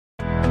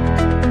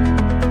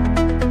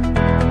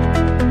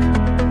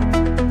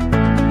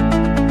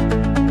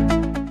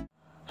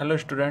Hello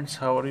students,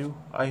 how are you?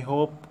 I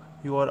hope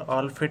you are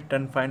all fit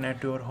and fine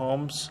at your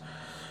homes.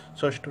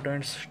 So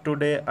students,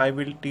 today I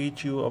will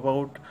teach you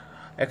about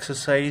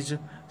exercise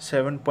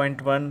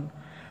 7.1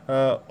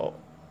 uh,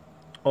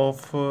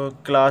 of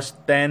class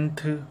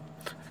 10th.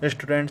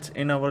 Students,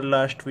 in our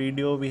last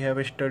video we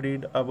have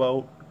studied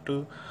about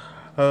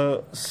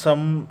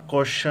some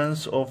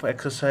questions of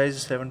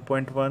exercise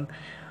 7.1.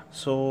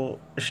 So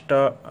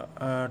start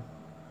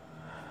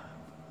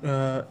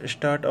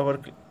our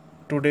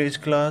today's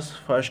class.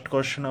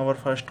 Our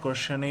first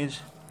question is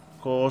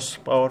cos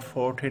power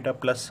 4 theta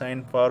plus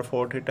sin power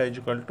 4 theta is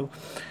equal to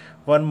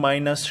 1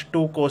 minus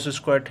 2 cos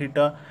square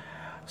theta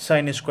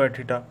sin square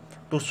theta.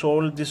 To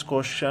solve this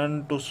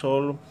question, to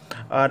solve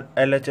our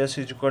LHS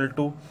is equal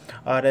to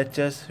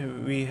RHS,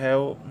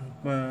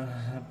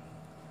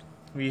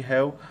 we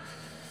have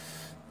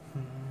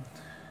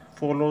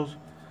follow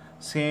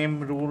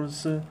same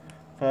rules.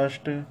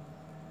 First,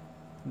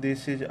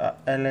 this is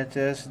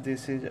LHS,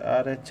 this is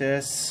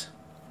RHS.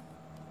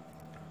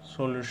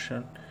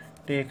 Solution: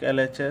 take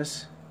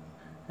LHS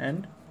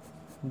and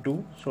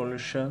do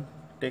solution.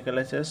 Take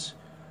LHS.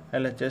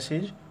 LHS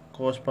is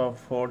cos power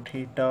 4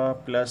 theta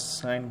plus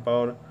sin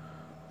power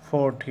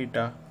 4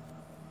 theta.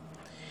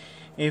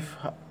 If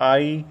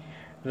I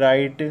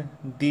write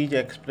these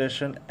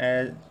expression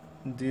as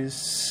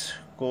this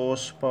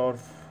cos power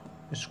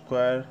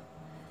square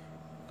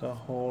का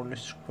whole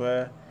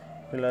square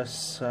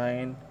plus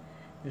sin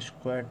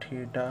square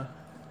theta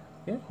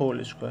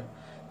whole square,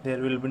 there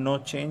will be no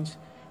change.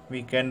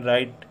 We can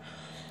write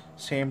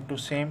same to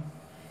same.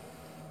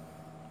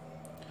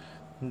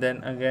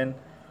 Then again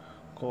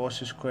cos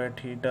square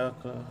theta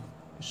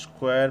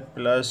square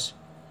plus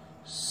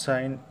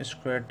sin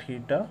square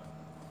theta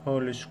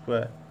whole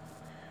square.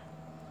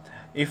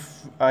 If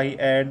I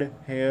add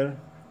here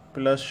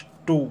plus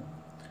 2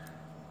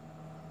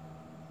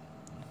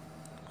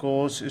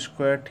 cos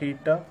square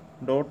theta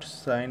dot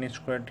sin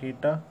square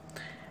theta,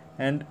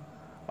 and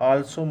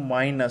also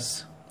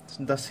minus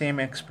the same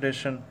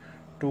expression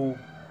 2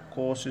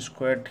 cos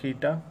square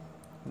theta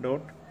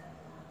dot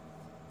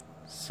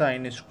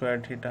sin square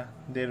theta,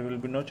 there will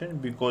be no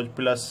change because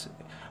plus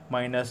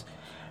minus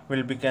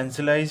will be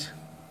cancelled.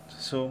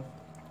 So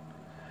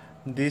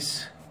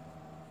this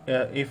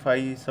if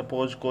I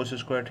suppose cos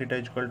square theta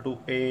is equal to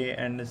A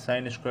and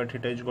sin square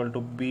theta is equal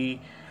to B,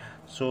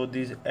 so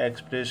this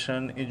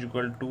expression is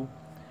equal to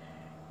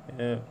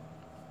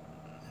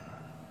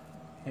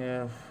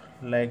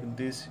like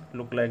this,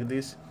 look like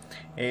this: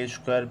 a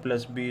square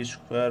plus b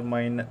square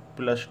minus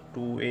plus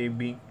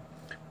 2ab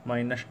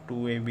minus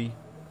 2ab.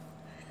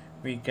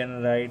 We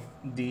can write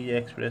the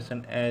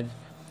expression as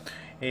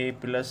a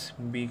plus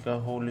b ka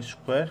whole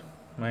square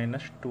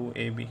minus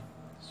 2ab.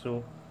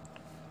 So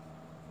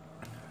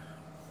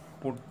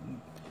put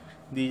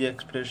the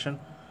expression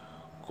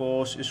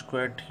cos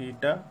square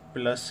theta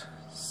plus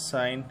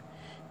sin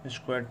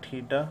square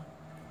theta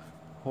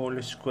whole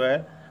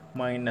square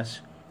minus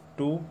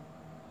 2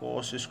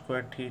 cos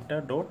square theta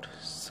dot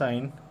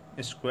sin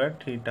square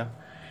theta.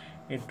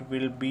 It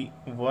will be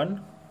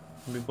 1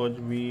 because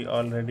we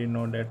already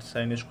know that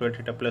sin square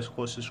theta plus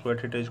cos square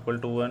theta is equal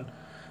to 1.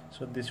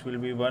 So this will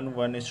be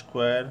 1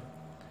 square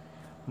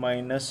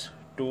minus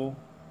 2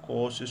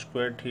 cos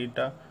square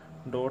theta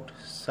dot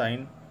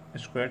sin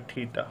square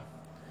theta.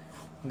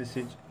 This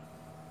is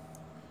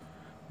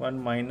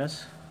 1 minus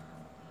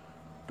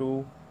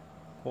 2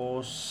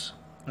 cos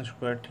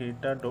square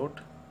theta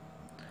dot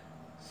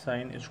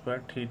sin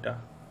square theta.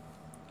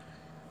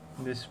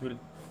 This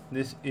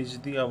is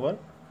the our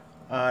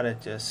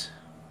RHS.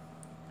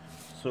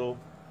 So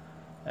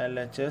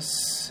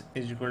LHS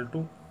is equal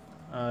to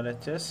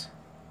RHS,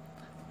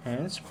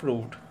 hence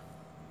proved.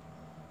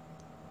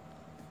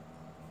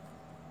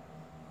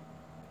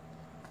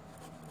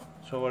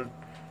 So we'll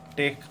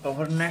take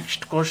our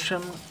next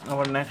question.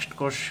 Our next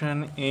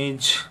question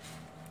is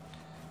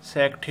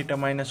sec theta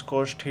minus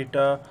cos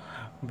theta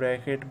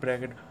bracket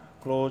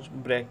close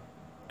bracket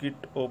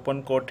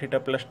open cot theta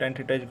plus tan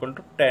theta is equal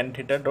to tan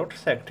theta dot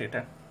sec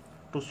theta.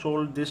 To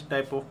solve this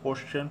type of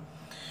question,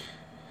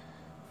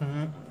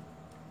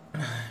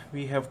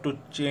 we have to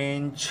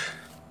change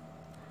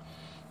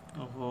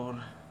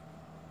our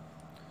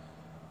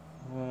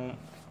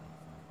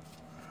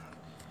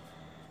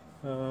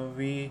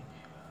we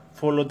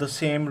follow the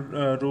same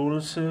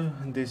rules.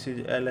 This is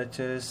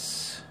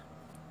LHS,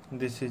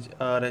 this is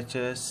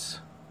RHS,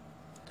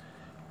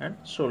 and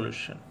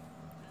solution.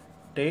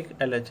 Take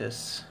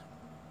LHS.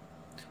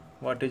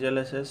 What is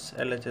LHS?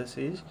 LHS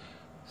is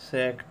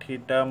sec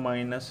theta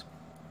minus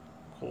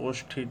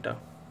cos theta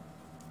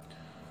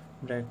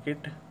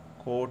bracket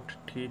cot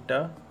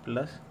theta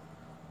plus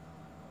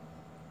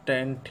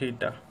tan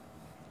theta.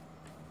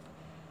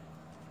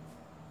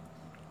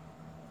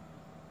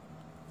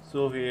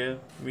 So here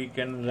we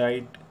can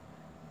write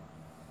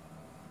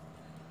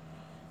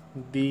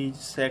the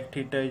sec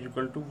theta is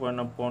equal to 1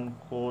 upon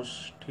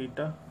cos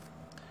theta,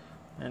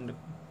 and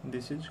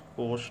this is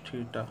cos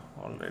theta,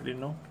 already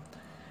know.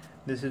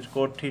 This is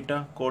cot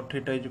theta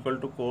is equal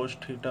to cos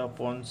theta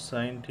upon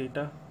sin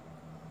theta,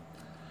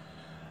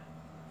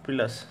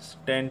 plus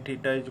tan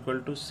theta is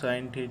equal to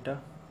sin theta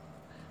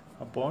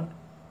upon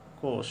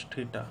cos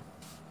theta.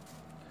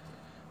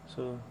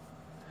 So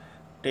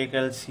take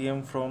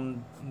LCM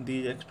from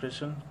these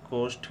expression.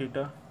 Cos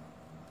theta,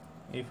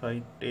 if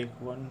I take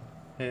 1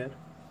 here,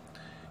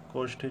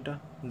 cos theta,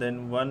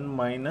 then 1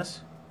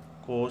 minus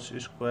cos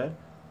square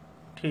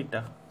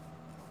theta.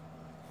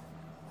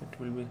 It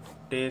will be,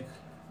 take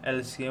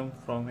LCM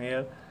from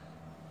here,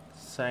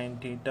 sin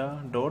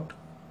theta dot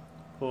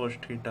cos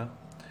theta.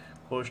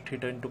 Cos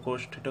theta into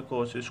cos theta,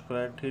 cos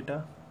square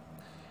theta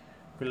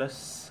plus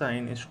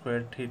sin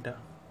square theta.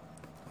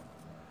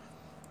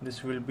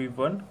 This will be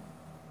 1.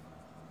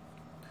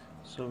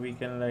 So we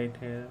can write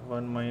here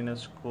 1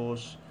 minus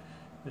cos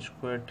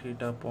square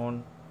theta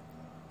upon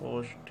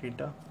cos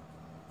theta.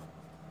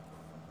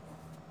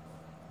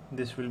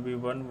 This will be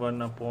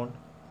 1 upon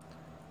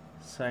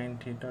sin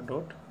theta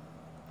dot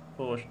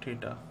cos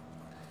theta.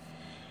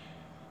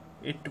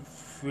 It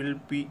will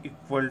be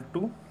equal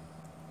to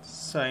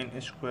sin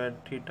square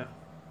theta,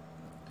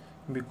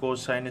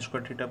 because sin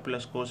square theta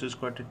plus cos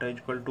square theta is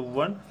equal to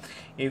 1.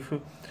 If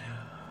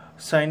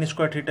sin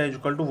square theta is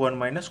equal to 1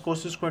 minus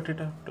cos square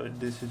theta, so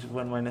this is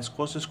 1 minus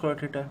cos square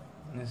theta.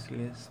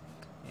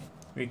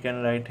 We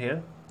can write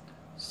here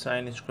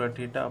sin square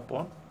theta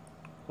upon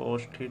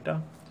cos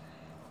theta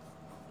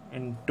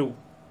into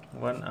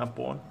 1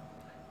 upon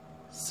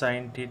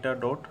sin theta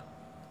dot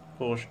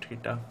cos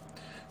theta.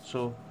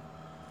 So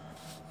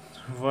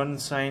 1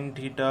 sin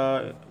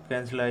theta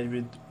cancel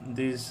with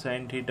this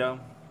sin theta,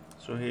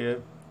 so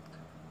here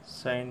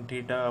sin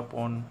theta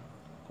upon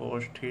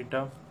cos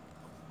theta,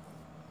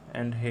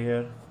 and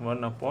here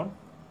 1 upon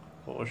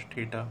cos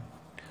theta.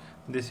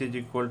 This is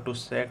equal to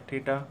sec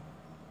theta,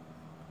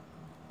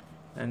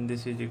 and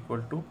this is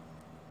equal to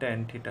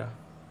tan theta.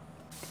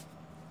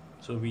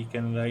 So we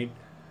can write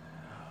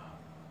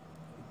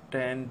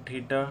tan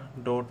theta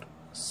dot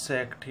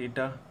sec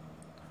theta,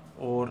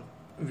 or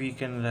we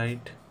can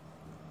write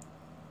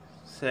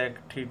sec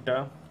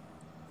theta,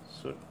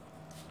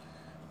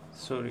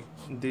 sorry,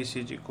 this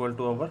is equal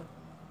to our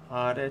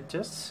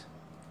RHS.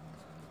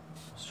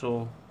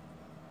 So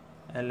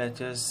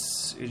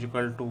LHS is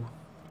equal to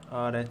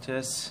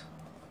RHS,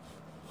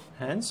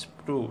 hence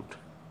proved.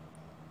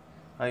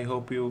 I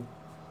hope you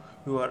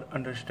are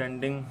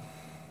understanding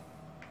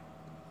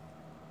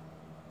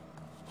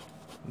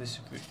this.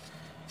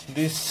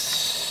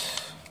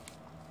 This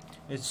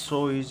is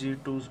so easy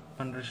to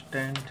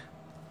understand.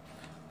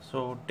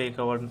 So take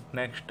our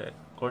next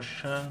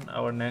question.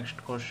 Our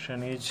next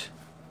question is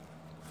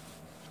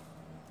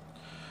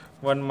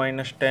 1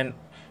 minus tan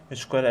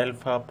square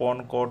alpha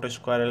upon cot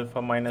square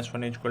alpha minus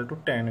 1 is equal to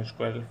tan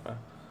square alpha.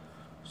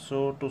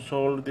 So to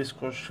solve this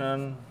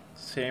question,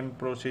 same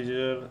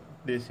procedure.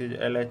 This is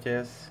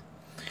LHS,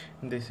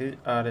 this is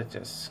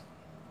RHS.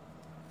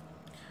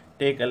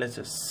 Take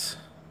LHS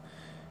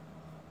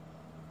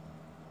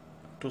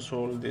to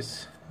solve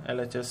this.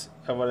 LHS,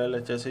 our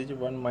LHS is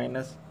 1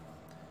 minus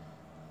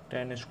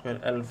tan square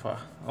alpha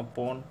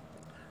upon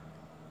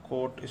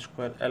cot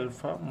square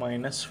alpha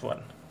minus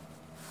 1.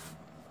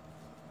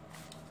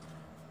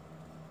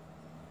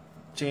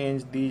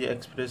 Change the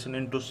expression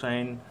into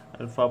sin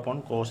alpha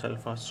upon cos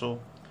alpha. So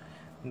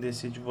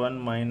this is 1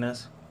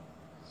 minus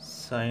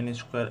sin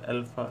square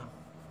alpha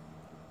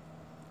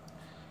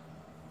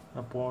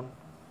upon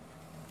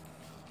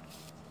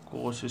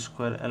cos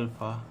square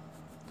alpha,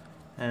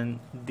 and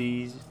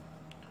these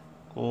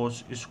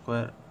cos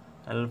square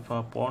alpha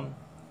upon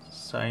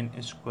sin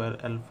square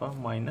alpha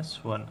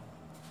minus 1.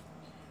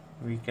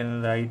 We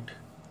can write,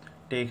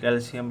 take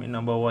LCM in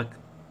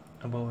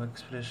above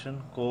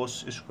expression,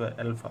 cos square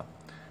alpha,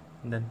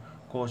 then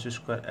cos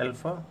square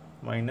alpha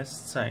minus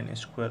sin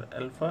square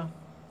alpha,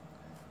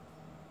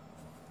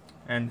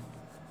 and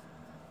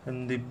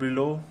in the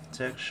below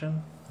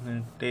section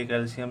take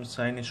LCM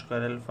sin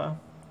square alpha.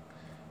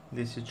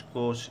 This is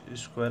cos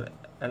square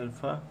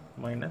alpha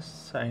minus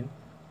sin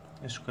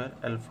square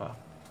alpha.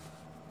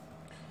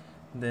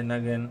 Then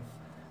again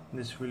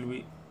this will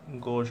be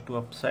goes to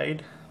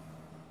upside,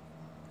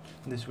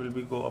 this will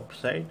be go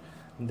upside,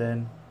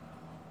 then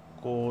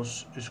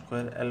cos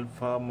square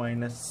alpha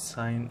minus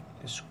sin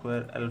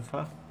square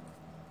alpha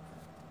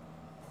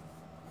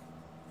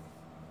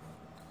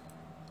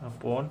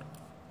upon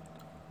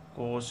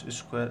cos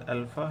square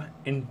alpha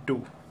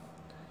into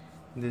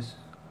this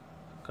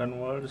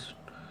converts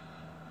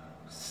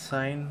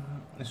sin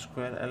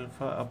square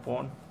alpha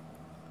upon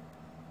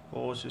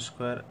cos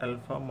square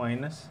alpha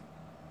minus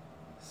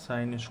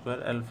sin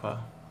square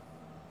alpha.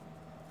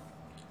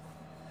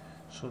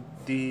 So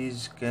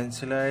these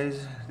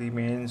cancelize,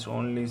 remains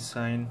only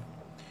sin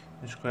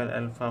square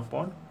alpha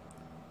upon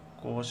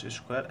cos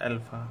square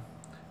alpha.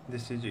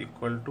 This is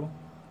equal to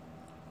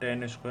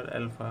tan square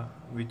alpha,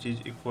 which is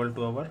equal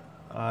to our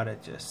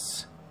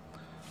RHS.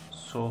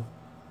 So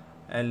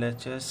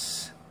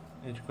LHS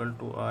is equal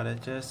to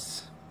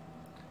RHS,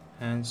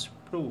 hence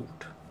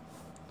proved.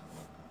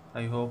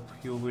 I hope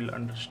you will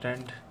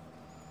understand.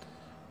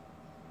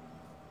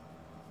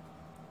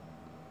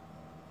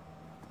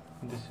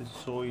 This is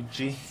so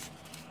easy.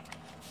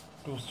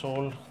 To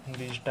solve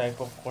these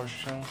type of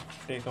questions,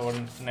 take our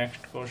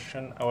next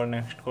question. Our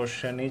next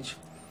question is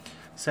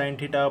sin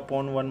theta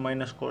upon 1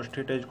 minus cos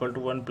theta is equal to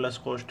 1 plus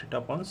cos theta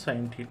upon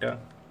sin theta.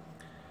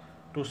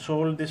 To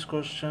solve this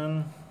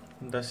question,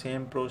 the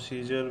same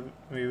procedure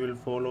we will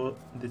follow.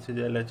 This is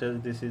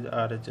LHS, this is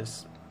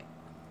RHS.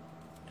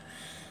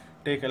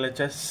 Take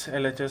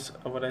LHS,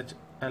 our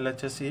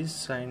LHS is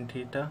sin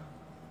theta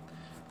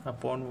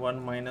upon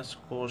 1 minus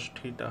cos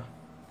theta.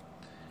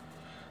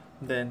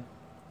 Then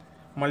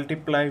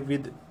multiply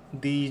with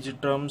these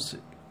terms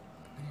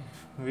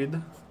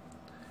with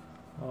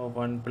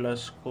 1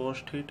 plus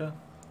cos theta,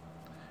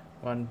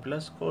 1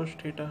 plus cos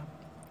theta.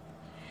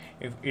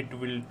 If it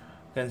will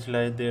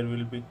cancel, there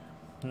will be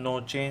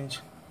no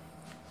change.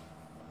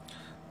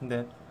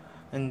 Then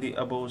in the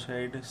above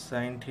side,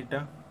 sin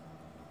theta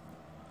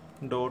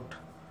dot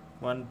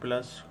 1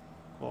 plus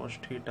cos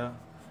theta,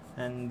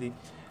 and the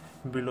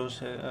below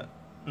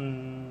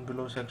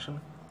section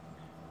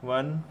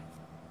 1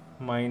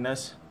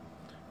 minus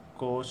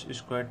cos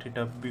square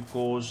theta,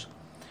 because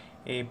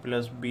a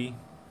plus b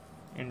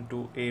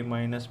into a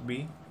minus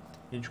b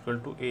is equal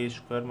to a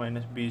square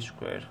minus b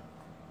square.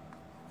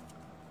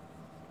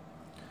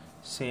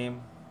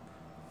 Same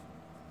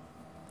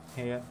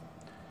here.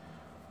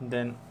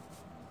 Then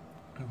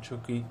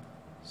चूँकि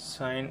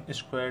sin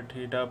square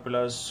theta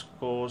plus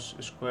cos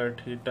square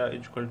theta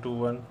is equal to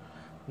 1,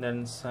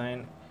 then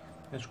sin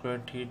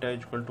square theta is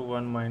equal to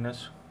 1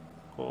 minus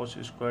cos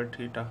square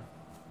theta.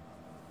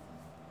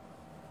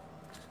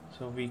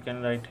 So we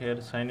can write here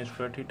sin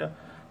square theta.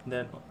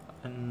 Then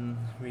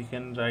we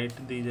can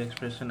write these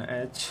expression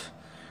as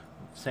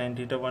sin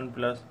theta 1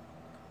 plus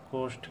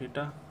cos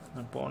theta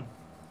upon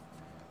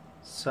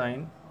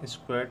sin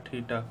square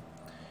theta.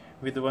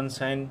 With one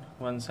sign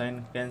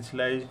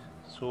cancel,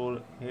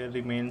 so here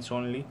remains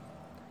only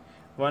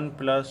 1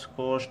 plus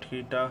cos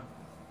theta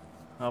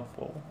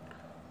upon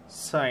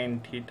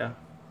sin theta.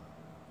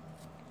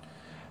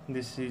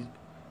 This is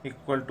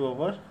equal to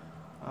our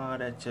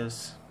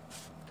RHS.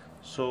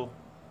 So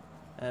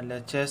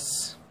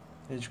LHS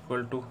is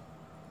equal to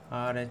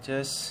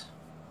RHS,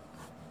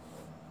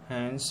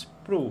 hence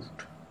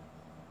proved.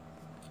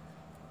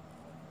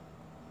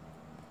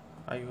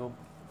 I hope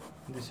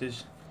this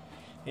is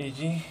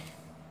easy.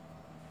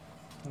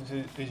 This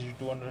is easy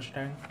to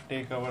understand.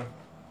 Take our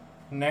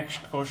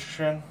next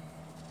question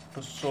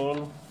to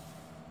solve.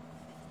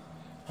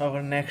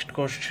 Our next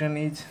question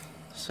is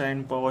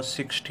sin power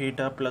 6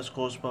 theta plus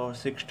cos power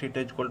 6 theta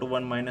is equal to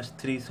 1 minus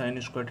 3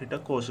 sin square theta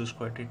cos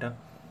square theta.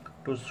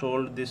 To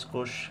solve this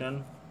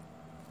question,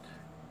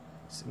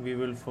 we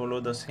will follow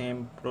the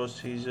same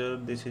procedure.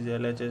 This is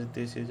LHS,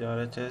 this is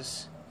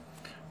RHS.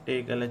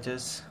 Take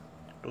LHS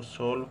to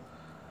solve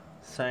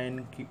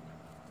sin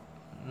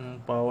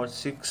power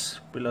 6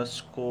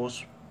 plus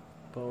cos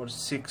power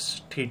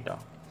 6 theta.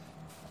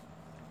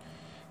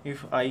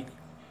 If I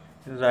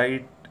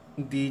write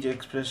these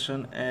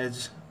expression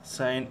as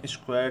sin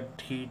square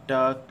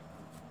theta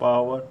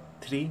power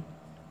 3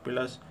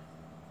 plus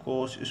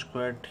cos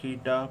square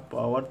theta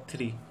power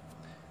 3,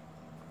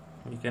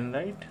 we can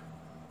write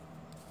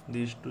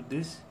this to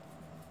this.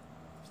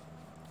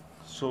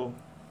 So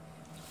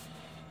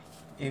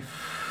if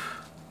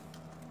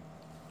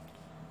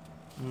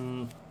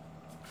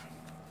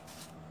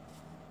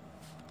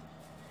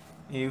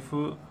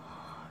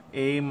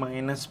a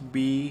minus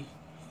b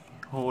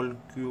whole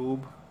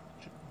cube,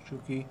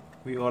 चूँकि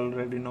we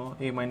already know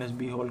a minus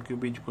b whole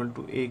cube is equal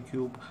to a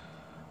cube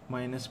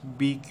minus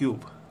b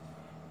cube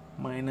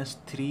minus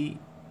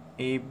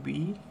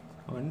 3ab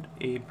and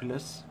a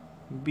plus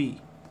b.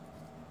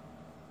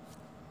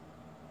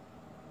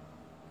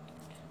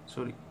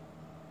 Sorry,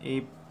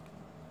 a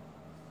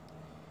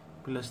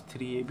plus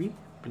 3ab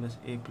plus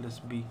a plus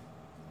b.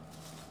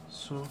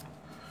 So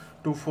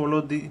to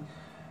follow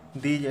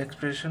these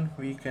expression,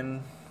 we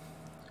can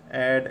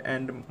add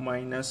and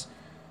minus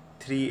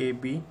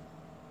 3ab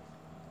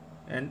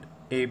and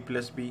a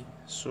plus b.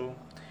 So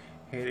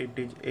here it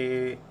is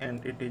a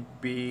and it is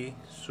b.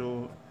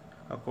 So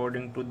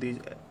according to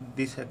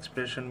this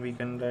expression, we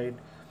can write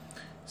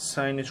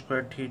sin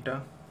square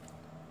theta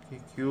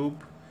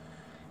cube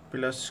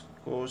plus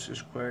cos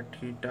square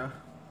theta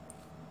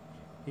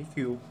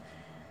cube.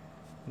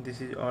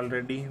 This is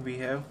already we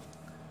have,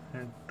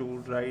 and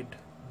to write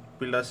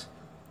plus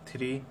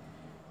 3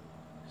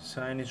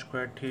 sin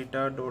square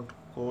theta dot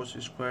cos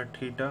square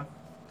theta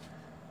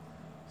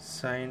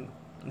sin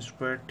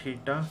square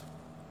theta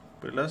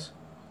plus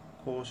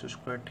cos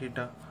square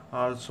theta,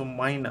 also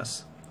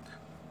minus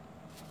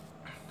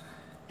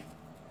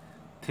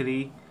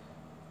 3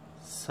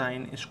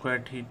 sin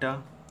square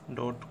theta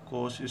dot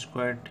cos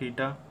square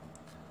theta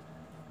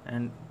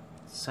and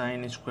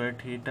sin square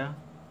theta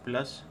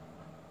plus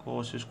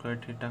cos square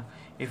theta.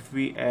 If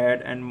we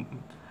add and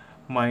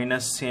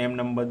minus same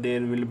number,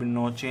 there will be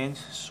no change.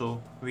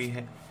 So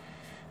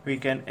we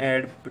can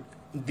add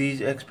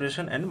these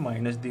expression and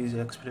minus these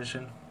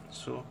expression.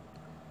 So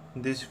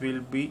this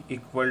will be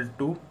equal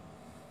to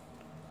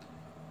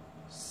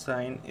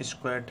sin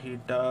square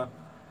theta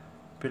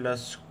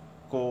plus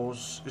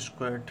cos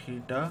square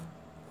theta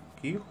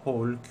की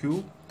whole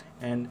cube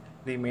and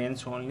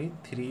remains only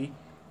 3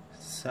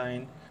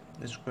 sin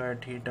square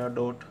theta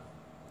dot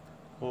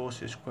cos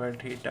square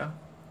theta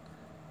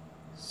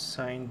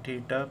sin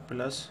theta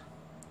plus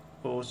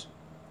cos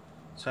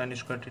sin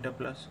square theta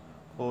plus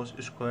cos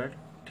square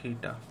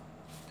theta.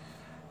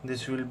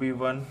 This will be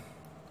 1.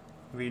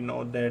 We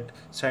know that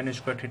sin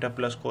square theta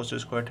plus cos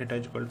square theta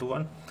is equal to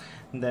 1.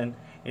 Then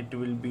it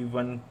will be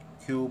 1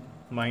 cube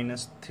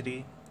minus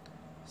 3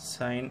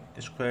 sin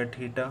square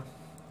theta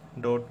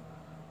dot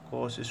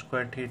cos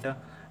square theta,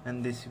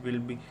 and this will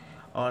be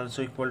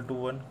also equal to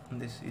 1.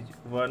 This is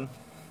 1,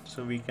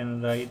 so we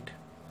can write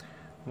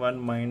 1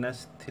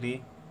 minus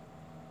 3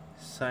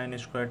 sin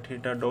square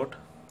theta dot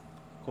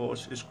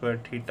cos square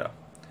theta.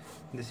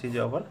 This is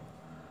our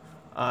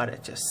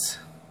RHS.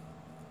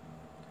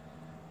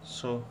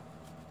 So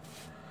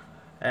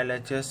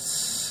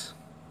LHS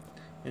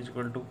is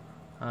equal to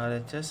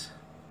RHS,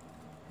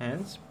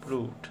 hence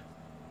proved.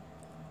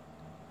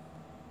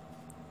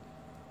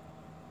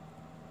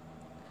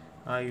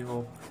 I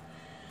hope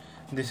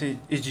this is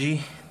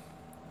easy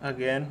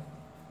again.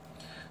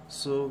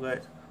 So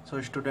guys,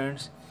 so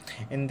students,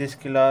 in this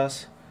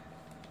class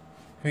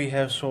we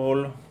have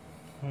solved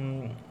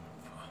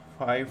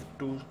 5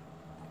 to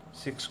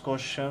 6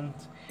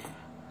 questions.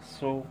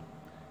 So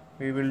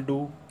we will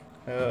do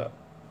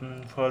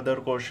further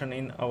question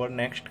in our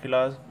next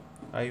class.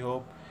 I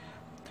hope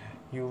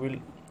you will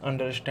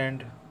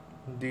understand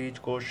these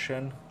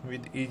question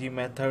with easy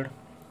method.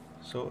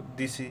 So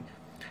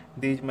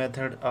these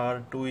methods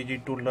are too easy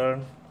to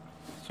learn.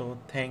 So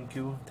thank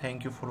you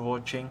for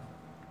watching.